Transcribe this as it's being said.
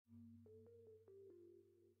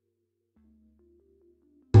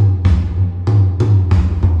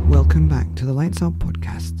Welcome back to the Lights Out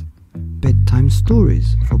podcast, bedtime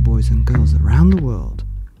stories for boys and girls around the world.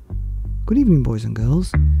 Good evening, boys and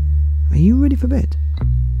girls. Are you ready for bed?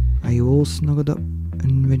 Are you all snuggled up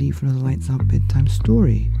and ready for another Lights Out bedtime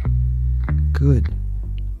story? Good,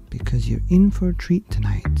 because you're in for a treat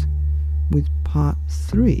tonight with part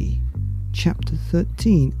 3, chapter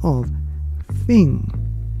 13 of Fing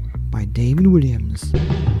by David Williams.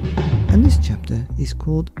 And this chapter is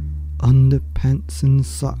called Underpants and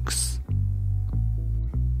Socks.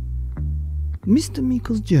 Mr.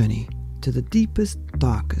 Meikle's journey to the deepest,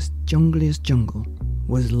 darkest, jungliest jungle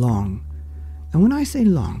was long. And when I say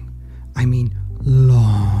long, I mean long.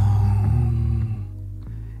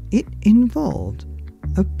 It involved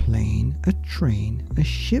a plane, a train, a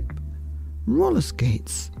ship, roller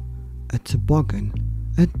skates, a toboggan,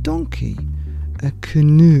 a donkey, a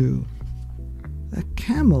canoe, a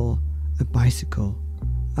camel, a bicycle,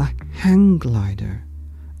 a hang glider,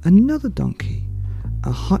 another donkey,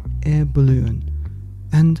 a hot air balloon,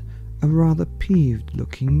 and a rather peeved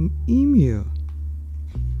looking emu.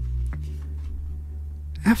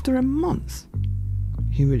 After a month,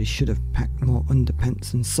 he really should have packed more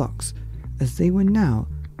underpants and socks, as they were now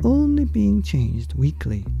only being changed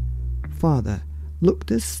weekly. Father looked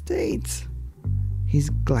a state. His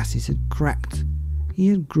glasses had cracked. He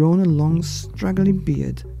had grown a long straggly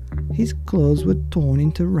beard. His clothes were torn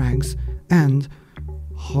into rags, and,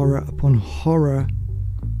 horror upon horror,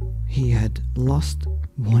 he had lost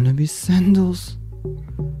one of his sandals.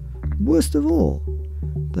 Worst of all,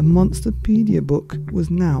 the Monsterpedia book was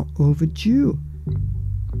now overdue,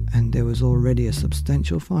 and there was already a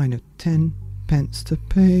substantial fine of 10 pence to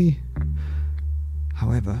pay.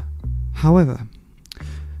 However,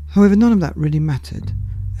 none of that really mattered,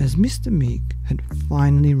 as Mr. Meek had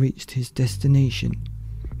finally reached his destination,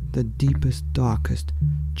 the deepest, darkest,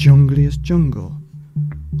 jungliest jungle,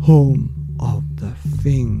 home of the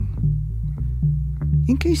Fing.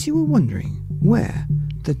 In case you were wondering where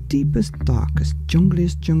the deepest, darkest,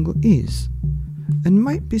 jungliest jungle is, and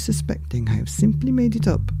might be suspecting I have simply made it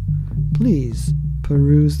up, please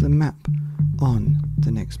peruse the map on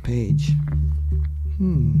the next page.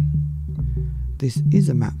 This is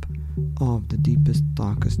a map of the deepest,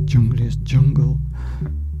 darkest, jungliest jungle.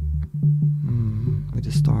 With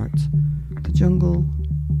a start. The jungle,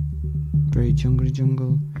 very jungly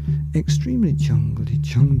jungle, extremely jungly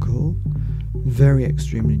jungle, very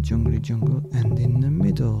extremely jungly jungle, and in the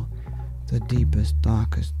middle, the deepest,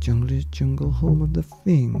 darkest, jungliest jungle, home of the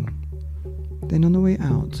Fing. Then on the way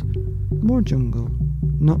out, more jungle,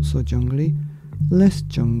 not so jungly, less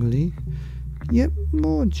jungly, yet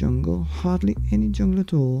more jungle, hardly any jungle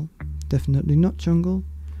at all, definitely not jungle,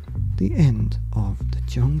 the end of the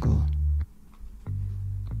jungle.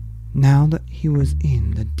 Now that he was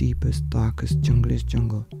in the deepest, darkest, jungliest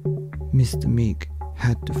jungle, Mr. Meek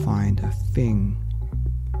had to find a Fing.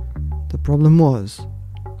 The problem was,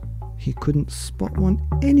 he couldn't spot one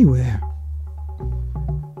anywhere.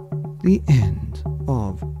 The end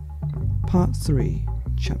of Part 3,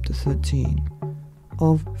 Chapter 13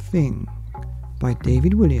 of Fing by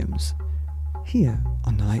David Williams, here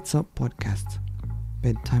on the Lights Up podcast,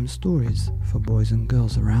 bedtime stories for boys and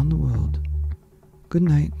girls around the world. Good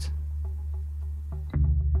night.